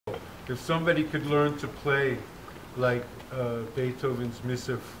If somebody could learn to play like Beethoven's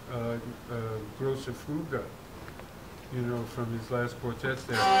Missa Grosse Fuge, you know, from his last quartets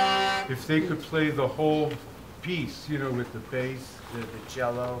there, if they could play the whole piece, you know, with the bass, the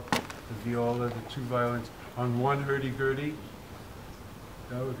cello, the viola, the two violins, on one hurdy-gurdy,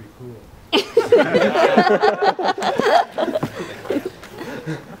 that would be cool.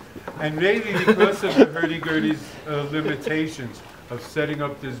 And maybe because of the hurdy-gurdy's limitations of setting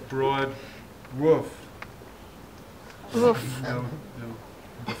up this broad woof. Woof. No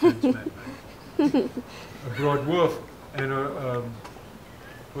defense meant. A broad woof and a,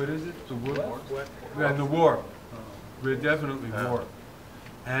 what is it? The woof? And the warp. We're definitely warp.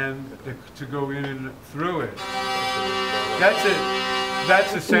 And to go in and through it.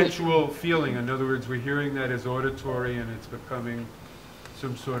 That's a sensual feeling. In other words, we're hearing that as auditory and it's becoming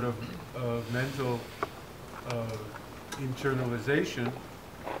some sort of mental internalization.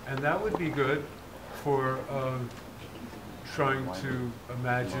 And that would be good for trying to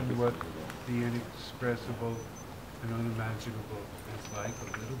imagine what the inexpressible and unimaginable is like a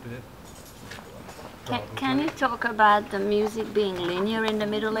little bit. Can you talk about the music being linear in the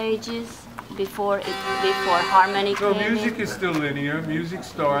Middle Ages before harmony came in? No, music is still linear. Music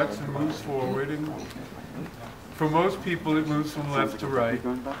starts and moves forward, and for most people it moves from left to right.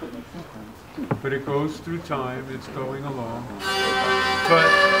 But it goes through time. It's going along. But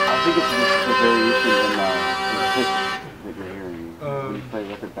I think it's just the variation in pitch that you're hearing. When you play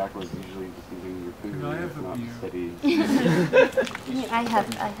record backwards, usually just using your fingers. Can I have a not beer? steady. I have.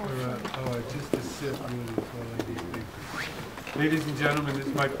 Just a sip really is all I need. Ladies and gentlemen, this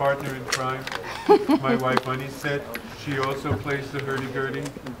is my partner in crime, my wife Anisette. She also plays the hurdy-gurdy.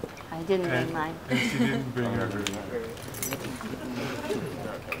 I didn't bring mine. And she didn't bring her hurdy-gurdy.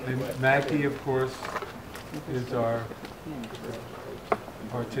 And Mackie, of course, is our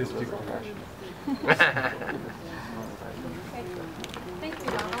artistic director. Thank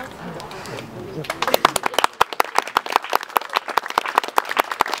you, Donald.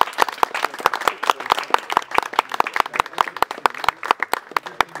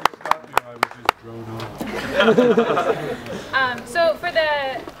 So for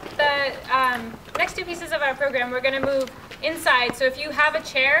the next two pieces of our program, we're going to move inside. So if you have a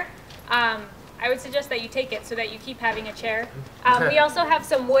chair, I would suggest that you take it so that you keep having a chair. We also have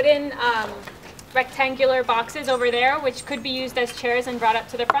some wooden rectangular boxes over there, which could be used as chairs and brought up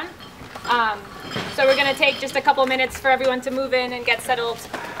to the front. So we're going to take just a couple minutes for everyone to move in and get settled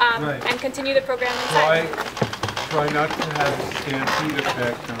and continue the program inside. Try not to have a stampede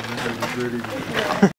effect on the hurdy-gurdy.